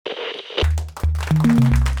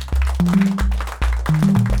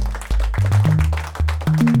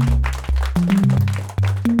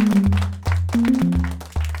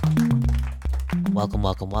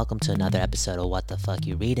welcome to another episode of What the Fuck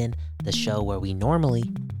You Reading, the show where we normally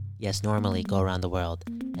go around the world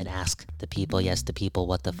and ask the people,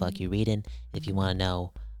 what the fuck you reading. If you want to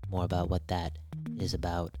know more about what that is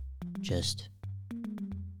about, just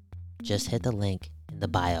hit the link in the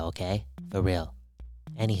bio, okay? For real.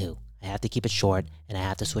 Anywho, I have to keep it short and I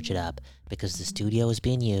have to switch it up because the studio is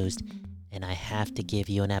being used and I have to give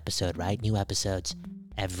you an episode, right? New episodes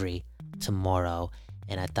every tomorrow.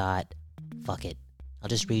 And I thought, fuck it. I'll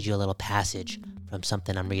just read you a little passage from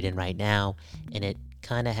something I'm reading right now, and it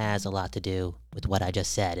kind of has a lot to do with what I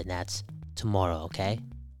just said, and that's tomorrow, okay?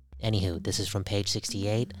 Anywho, this is from page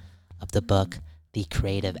 68 of the book, The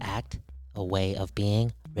Creative Act, A Way of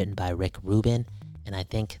Being, written by Rubin, and I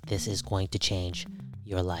think this is going to change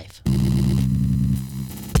your life.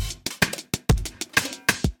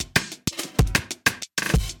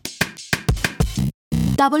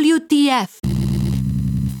 WTF.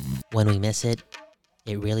 When we miss it,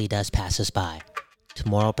 it really does pass us by.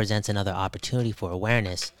 Tomorrow presents another opportunity for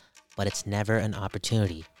awareness, but it's never an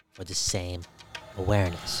opportunity for the same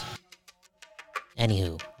awareness.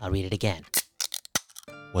 Anywho, I'll read it again.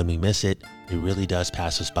 When we miss it, it really does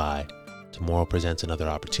pass us by. Tomorrow presents another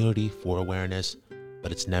opportunity for awareness,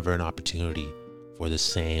 but it's never an opportunity for the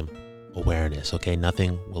same awareness, okay?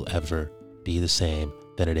 Nothing will ever be the same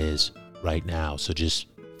than it is right now, so just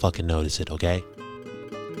fucking notice it, okay?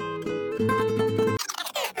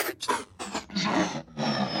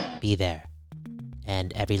 Be there.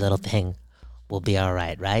 And every little thing will be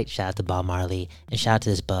alright, right? Shout out to Bob Marley and shout out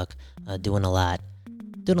to this book. Doing a lot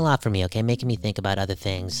for me, okay? Making me think about other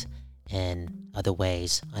things and other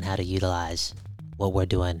ways on how to utilize what we're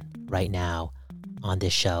doing right now on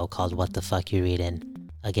this show called What the Fuck You Reading.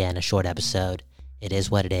 Again, a short episode. It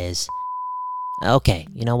is what it is. Okay,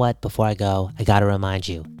 you know what? Before I go, I gotta remind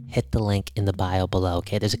you, hit the link in the bio below,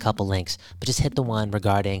 okay? There's a couple links, but just hit the one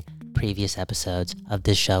regarding previous episodes of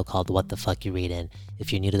this show called What the Fuck You Reading.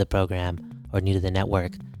 If you're new to the program or new to the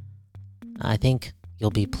network, I think you'll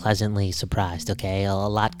be pleasantly surprised, okay? A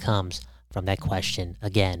lot comes from that question.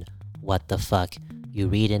 Again, what the fuck you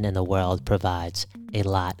reading, and the world provides a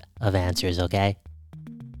lot of answers, okay?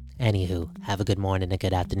 Anywho, have a good morning, a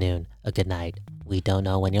good afternoon, a good night. We don't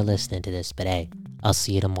know when you're listening to this, but hey, I'll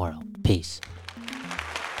see you tomorrow. Peace.